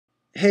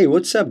Hey,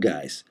 what's up,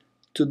 guys?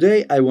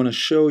 Today I want to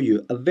show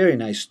you a very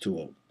nice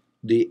tool,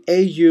 the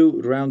AU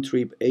Round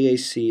Trip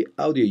AAC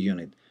audio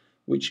unit,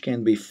 which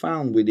can be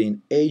found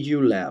within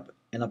AU Lab,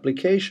 an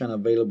application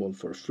available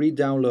for free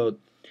download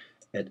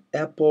at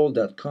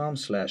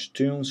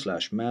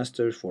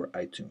apple.com/tune/master for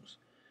iTunes.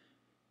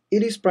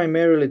 It is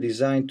primarily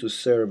designed to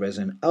serve as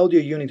an audio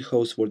unit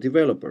host for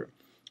developer,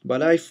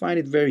 but I find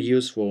it very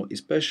useful,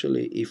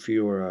 especially if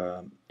you're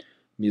a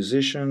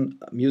musician,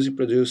 a music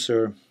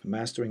producer,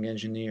 mastering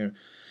engineer,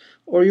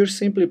 or you're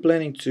simply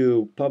planning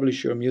to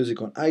publish your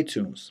music on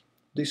iTunes.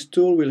 This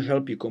tool will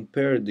help you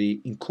compare the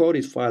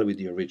encoded file with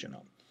the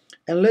original.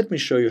 And let me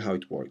show you how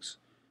it works.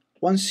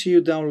 Once you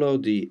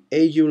download the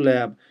AU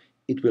Lab,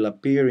 it will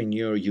appear in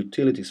your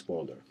Utilities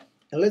folder.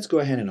 And let's go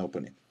ahead and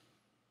open it.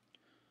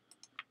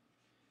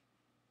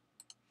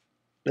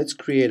 Let's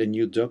create a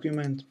new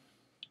document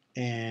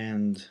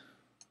and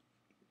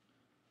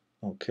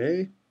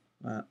okay,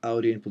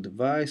 audio input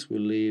device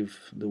will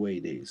leave the way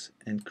it is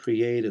and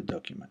create a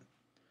document.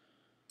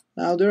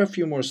 Now there are a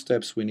few more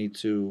steps we need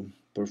to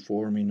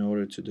perform in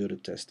order to do the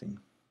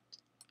testing.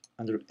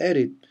 Under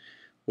Edit,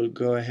 we'll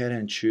go ahead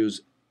and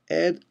choose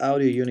Add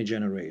Audio Unit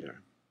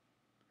Generator.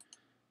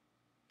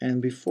 And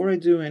before I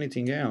do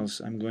anything else,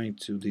 I'm going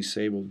to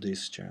disable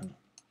this channel.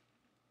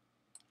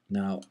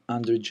 Now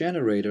under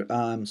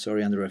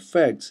under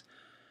Effects,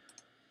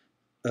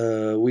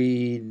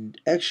 we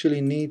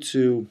actually need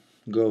to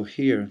go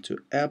here to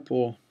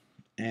Apple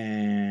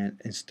and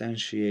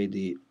instantiate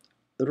the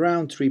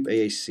Round Trip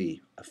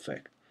AAC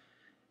effect.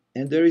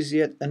 And there is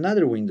yet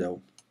another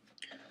window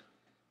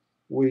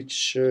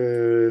which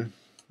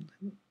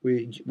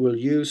we will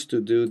use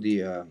to do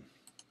the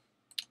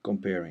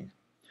comparing.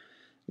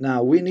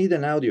 Now we need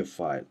an audio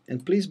file,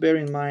 and please bear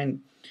in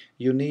mind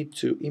you need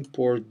to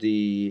import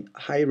the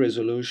high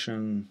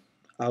resolution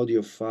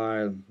audio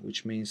file,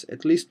 which means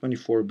at least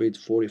 24-bit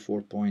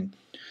 44.10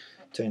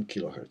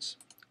 kilohertz.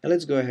 And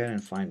let's go ahead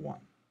and find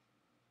one.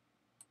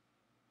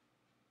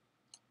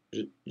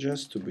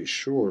 Just to be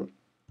sure,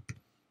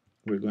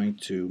 we're going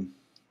to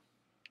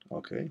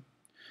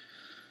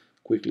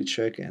quickly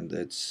check, and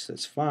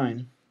that's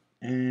fine.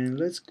 And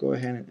let's go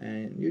ahead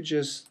and you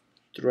just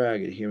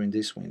drag it here in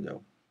this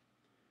window.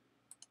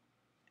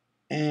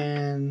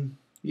 And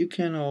you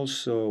can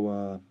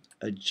also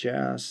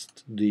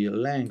adjust the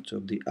length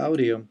of the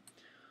audio.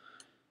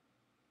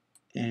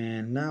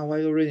 And now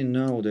I already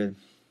know that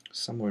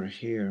somewhere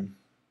here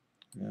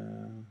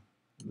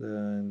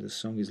the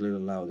song is a little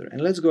louder. And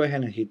let's go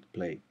ahead and hit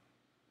play.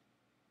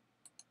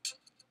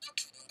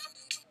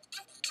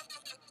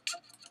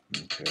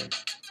 Okay.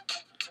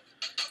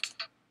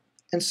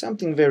 And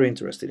something very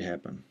interesting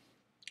happened.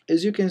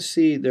 As you can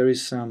see, there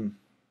is some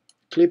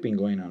clipping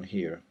going on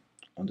here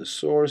on the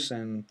source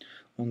and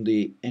on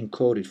the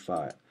encoded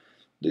file.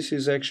 This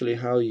is actually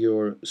how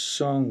your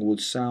song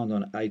would sound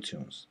on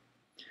iTunes.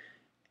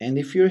 And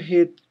if you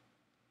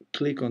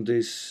click on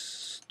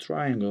this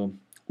triangle,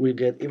 we'll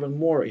get even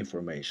more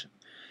information.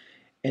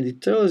 And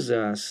it tells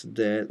us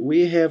that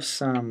we have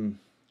some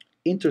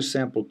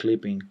intersample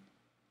clipping,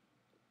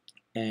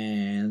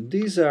 and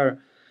these are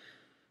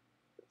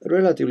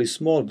relatively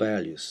small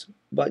values,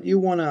 but you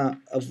want to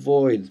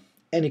avoid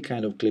any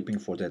kind of clipping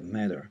for that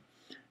matter.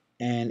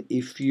 And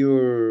if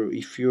your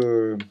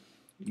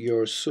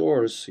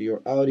source,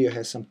 your audio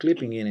has some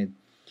clipping in it,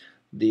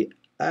 the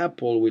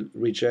Apple will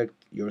reject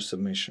your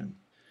submission.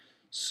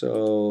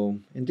 So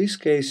in this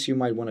case, you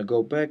might want to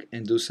go back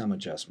and do some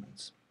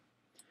adjustments.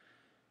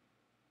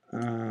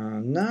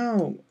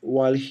 Now,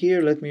 while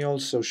here, let me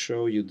also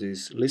show you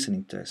this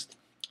listening test.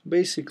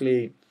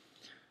 Basically,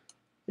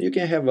 you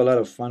can have a lot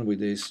of fun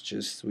with this,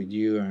 just with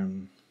you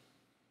and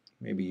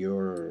maybe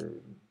your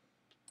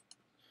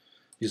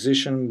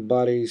musician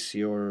buddies,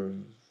 your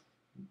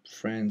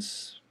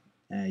friends.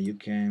 You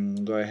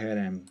can go ahead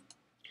and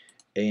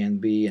A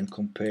and B and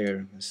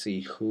compare and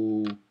see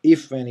who,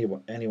 if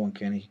anyone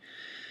can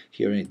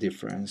hear any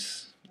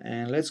difference.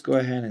 And let's go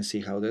ahead and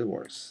see how that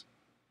works.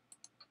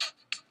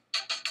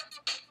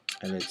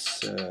 And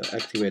let's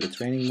activate the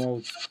training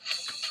mode.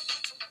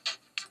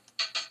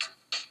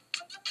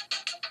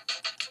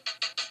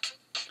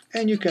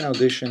 And you can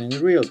audition in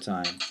real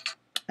time.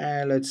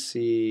 And let's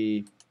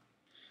see.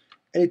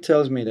 It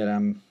tells me that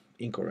I'm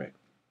incorrect,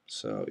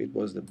 so it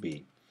was the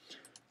B.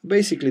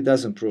 Basically,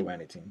 doesn't prove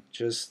anything.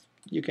 Just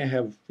you can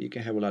have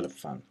a lot of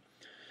fun.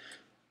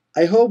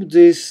 I hope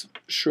this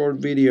short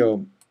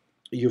video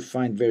you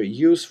find very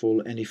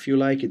useful, and if you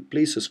like it,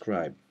 please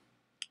subscribe.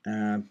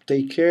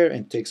 Take care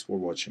and thanks for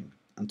watching.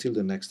 Until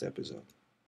the next episode.